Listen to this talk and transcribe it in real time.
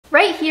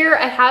Right here,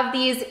 I have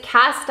these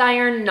cast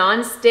iron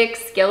non-stick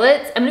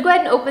skillets. I'm gonna go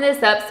ahead and open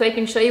this up so I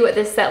can show you what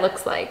this set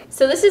looks like.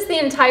 So this is the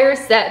entire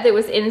set that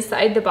was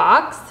inside the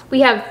box.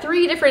 We have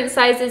 3 different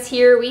sizes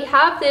here. We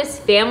have this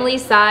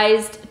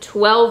family-sized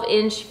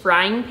 12-inch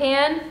frying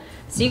pan.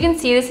 So you can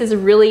see this is a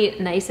really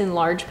nice and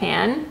large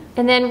pan.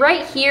 And then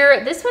right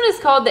here, this one is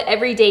called the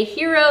Everyday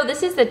Hero.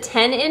 This is the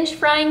 10-inch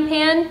frying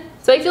pan.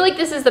 So I feel like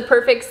this is the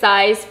perfect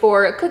size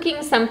for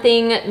cooking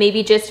something,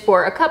 maybe just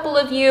for a couple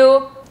of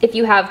you. If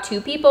you have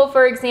 2 people,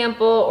 for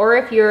example, or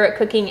if you're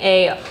cooking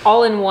a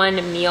all-in-one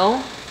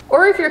meal,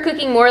 or if you're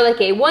cooking more like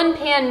a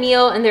one-pan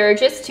meal and there are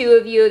just 2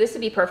 of you, this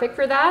would be perfect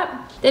for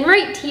that. Then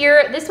right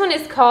here, this one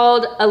is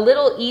called A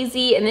Little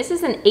Easy, and this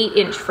is an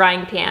 8-inch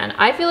frying pan.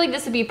 I feel like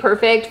this would be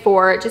perfect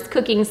for just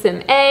cooking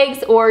some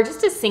eggs or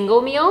just a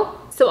single meal.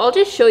 So I'll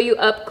just show you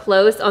up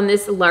close on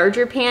this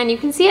larger pan. You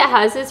can see it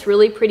has this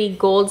really pretty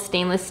gold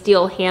stainless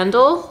steel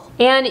handle.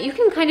 And you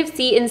can kind of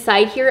see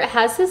inside here, it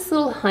has this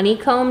little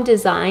honeycomb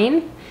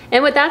design.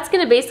 And what that's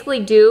gonna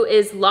basically do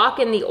is lock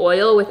in the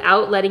oil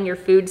without letting your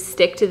food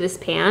stick to this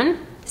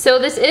pan. So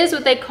this is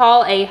what they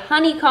call a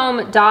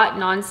honeycomb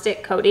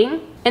non-stick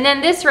coating. And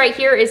then this right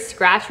here is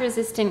scratch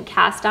resistant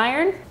cast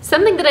iron.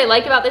 Something that I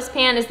like about this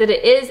pan is that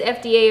it is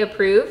FDA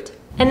approved.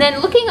 And then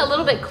looking a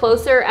little bit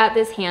closer at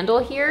this handle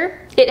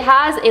here, it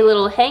has a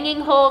little hanging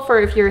hole for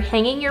if you're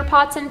hanging your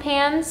pots and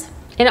pans.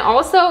 And it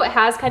also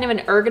has kind of an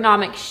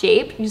ergonomic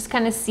shape. You just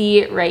kind of see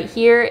it right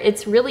here.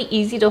 It's really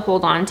easy to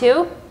hold on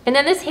to. And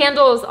then this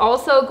handle is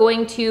also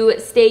going to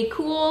stay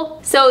cool.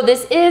 So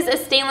this is a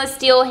stainless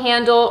steel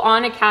handle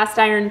on a cast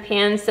iron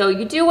pan. So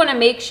you do want to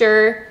make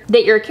sure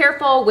that you're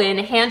careful when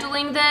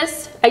handling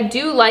this. I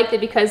do like that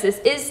because this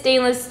is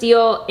stainless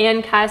steel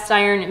and cast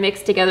iron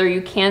mixed together,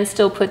 you can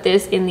still put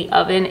this in the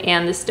oven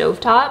and the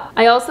stovetop.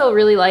 I also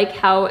really like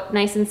how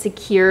nice and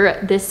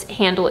secure this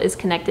handle is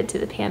connected to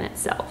the pan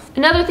itself.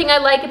 Another thing I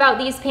like about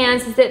these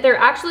pans is that they're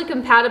actually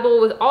compatible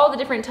with all the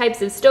different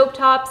types of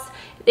stovetops.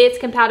 It's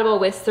compatible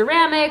with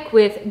ceramic,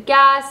 with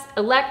gas,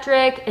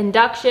 electric,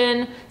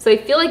 induction. So I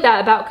feel like that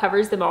about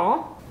covers them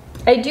all.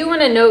 I do want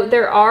to note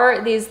there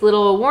are these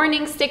little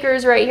warning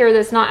stickers right here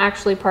that's not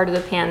actually part of the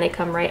pan. They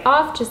come right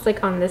off, just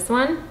like on this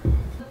one.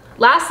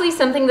 Lastly,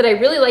 something that I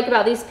really like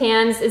about these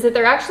pans is that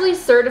they're actually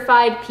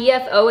certified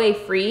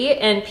PFOA free,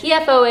 and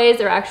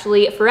PFOAs are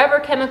actually forever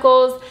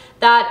chemicals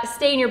that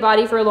stay in your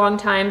body for a long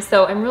time.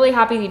 So I'm really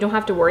happy that you don't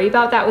have to worry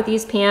about that with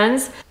these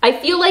pans. I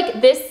feel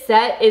like this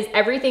set is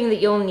everything that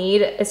you'll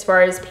need as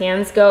far as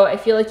pans go. I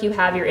feel like you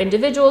have your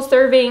individual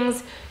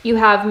servings, you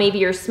have maybe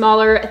your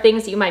smaller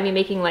things that you might be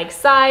making like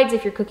sides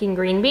if you're cooking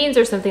green beans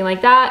or something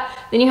like that.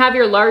 Then you have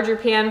your larger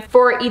pan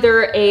for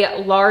either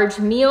a large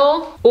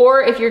meal,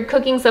 or if you're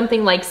cooking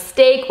something like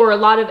steak or a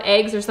lot of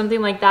eggs or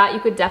something like that, you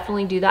could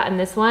definitely do that in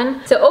this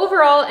one. So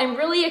overall, I'm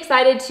really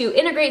excited to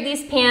integrate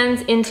these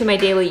pans into my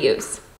daily use.